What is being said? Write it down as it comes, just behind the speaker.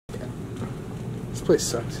This place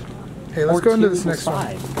sucks. Hey, let's go into this next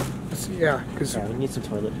one. Yeah, because we need some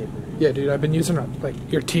toilet paper. Yeah, dude, I've been using like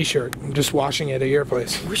your T-shirt and just washing it at your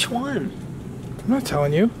place. Which one? I'm not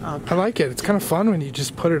telling you. Okay. I like it. It's kind of fun when you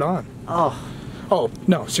just put it on. Oh. Oh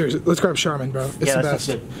no, seriously. Let's grab Charmin, bro. It's the best.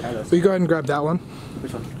 Good. Will you go ahead and grab that one?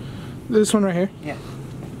 Which one? This one right here. Yeah.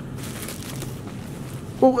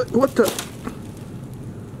 Well, what the?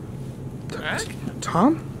 Mac?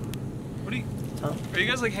 Tom? What are you? Tom? Are you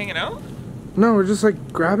guys like hanging out? No, we're just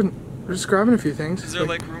like grabbing. We're just grabbing a few things. Is there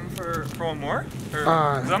like room for one more? Or,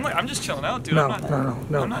 cause I'm just chilling out, dude. No,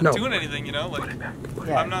 I'm not doing anything, you know. Like,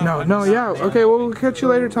 I'm not. Okay, well, we'll catch you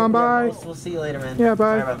later, Tom. Bye. We'll see you later, man. Yeah,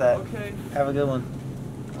 bye. Sorry about that. Okay. Have a good one.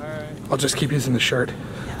 All right. I'll just keep using the shirt.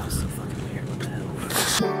 Yeah, that was so fucking weird. What the hell?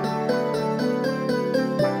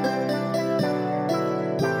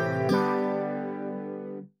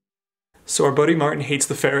 So our buddy Martin hates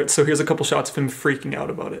the ferret, so here's a couple shots of him freaking out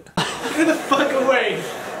about it. Get the fuck away!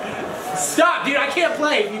 Stop, dude! I can't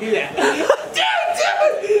play if you do that. Dude!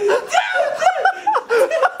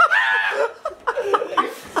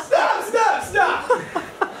 Stop!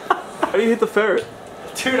 How do you hate the ferret?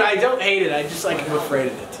 Dude, I don't hate it. I just like am afraid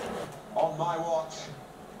of it. On my watch.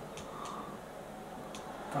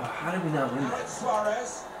 Oh, how did we not win that?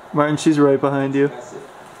 Suarez. Martin, she's right behind you.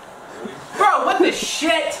 Bro, what the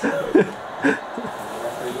shit?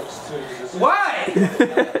 Why?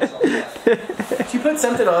 Did you put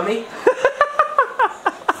something on me?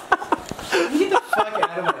 Can you get the fuck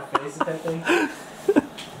out of my face with that thing?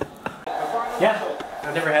 Yeah,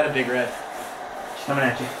 I've never had a big red. Coming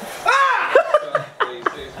at you.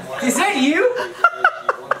 Ah! Is that you?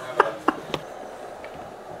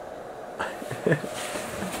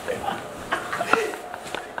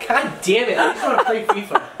 God damn it, I just want to play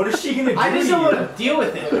FIFA. What is she gonna do? I just don't want to deal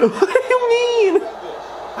with it. What do you mean?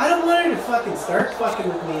 I don't want her to fucking start fucking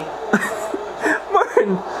with me.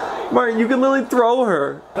 Martin, you can literally throw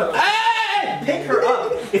her. Hey! Pick her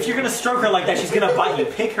up. If you're gonna stroke her like that, she's gonna bite you.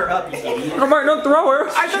 Pick her up, you idiot. No, Martin, don't throw her.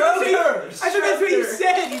 I thought that's what you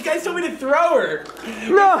said. You guys told me to throw her.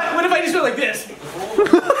 No. What if I just went like this?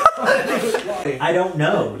 I don't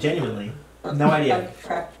know, genuinely. No idea.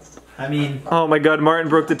 I mean... Oh my god, Martin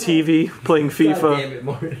broke the TV playing FIFA. God damn it,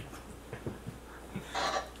 Martin.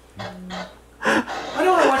 I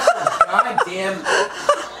don't want to watch this goddamn...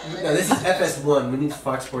 No, this is FS1. We need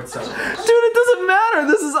Fox Sports 7. Dude, it doesn't matter.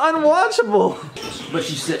 This is unwatchable. But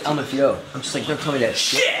you said LMFAO. I'm just like, don't tell me that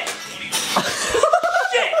shit. Shit!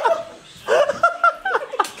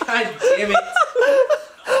 God damn it.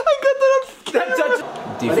 I got that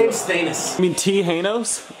up. My name's Thanos. You mean T.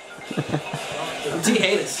 Hanos? I'm T.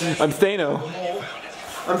 Hanos. I'm Thano.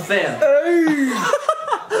 I'm Than.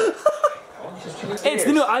 Hey, it's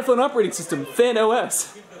the new iPhone operating system, Than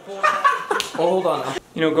OS. Oh, hold on.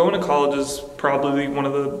 You know, going to college is probably one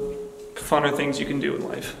of the funner things you can do in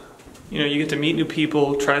life. You know, you get to meet new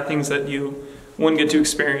people, try things that you wouldn't get to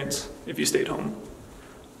experience if you stayed home.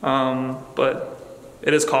 But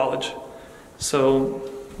it is college. So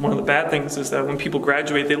one of the bad things is that when people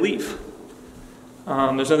graduate, they leave.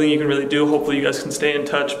 There's nothing you can really do. Hopefully you guys can stay in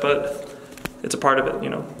touch, but it's a part of it, you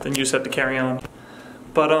know. Then you just have to carry on.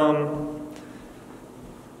 But,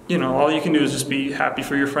 you know, all you can do is just be happy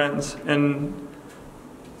for your friends. And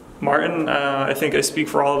Martin, I think I speak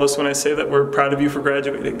for all of us when I say that we're proud of you for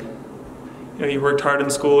graduating. You know, you worked hard in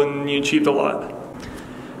school and you achieved a lot.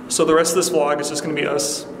 So the rest of this vlog is just going to be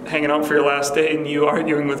us hanging out for your last day and you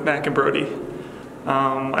arguing with Mac and Brody.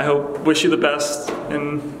 Wish you the best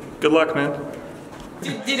and good luck, man.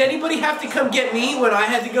 Did anybody have to come get me when I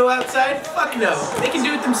had to go outside? Fuck no. They can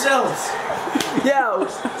do it themselves. Yeah.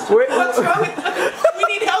 What's wrong with we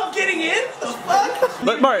need help getting in? The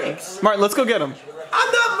fuck? Martin, let's go get him.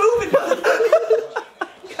 I'm not moving.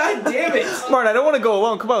 God damn it. Martin, I don't want to go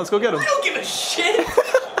alone. Come on, let's go get him. I don't give a shit.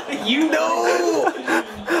 You know.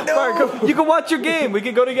 No. Martin, you can watch your game. We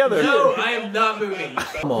can go together. No, I am not moving.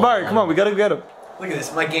 Martin, come on, we gotta get him. Look at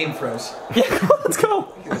this, my game froze. Yeah, come on, let's go.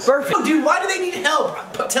 Perfect. Dude, why do they need help?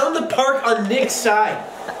 Tell them to park on Nick's side.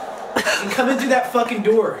 And come in through that fucking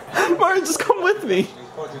door. Martin, just come with me.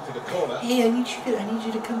 Hey, I need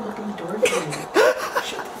you to come open the door for me.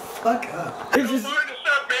 Shut the fuck up. Hey,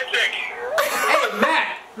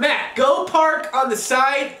 Matt, go park on the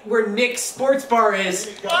side where Nick's sports bar is.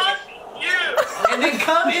 Fuck you! And then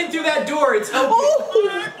come in through that door, it's open.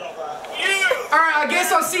 Alright, I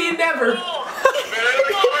guess I'll see you never.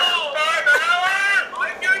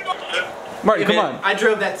 Martin, Hey, come man, on. I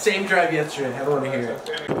drove that same drive yesterday. I don't want to hear it.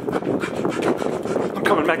 I'm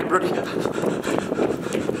coming, Mac and Brody.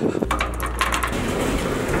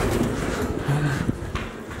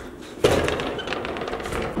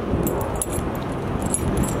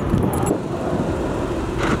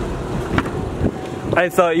 I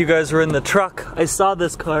thought you guys were in the truck. I saw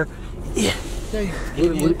this car.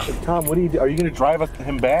 Tom, what are you do? Are you gonna drive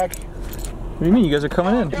him back? What do you mean? You guys are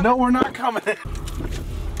coming in? No, we're not coming in.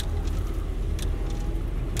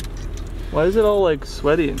 Why is it all like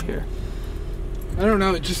sweaty in here? I don't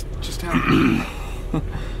know. It just happened.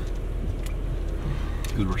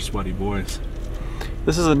 Because we're sweaty boys.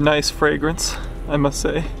 This is a nice fragrance, I must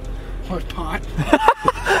say. What pot?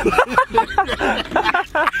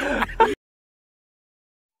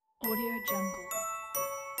 Audio Jungle.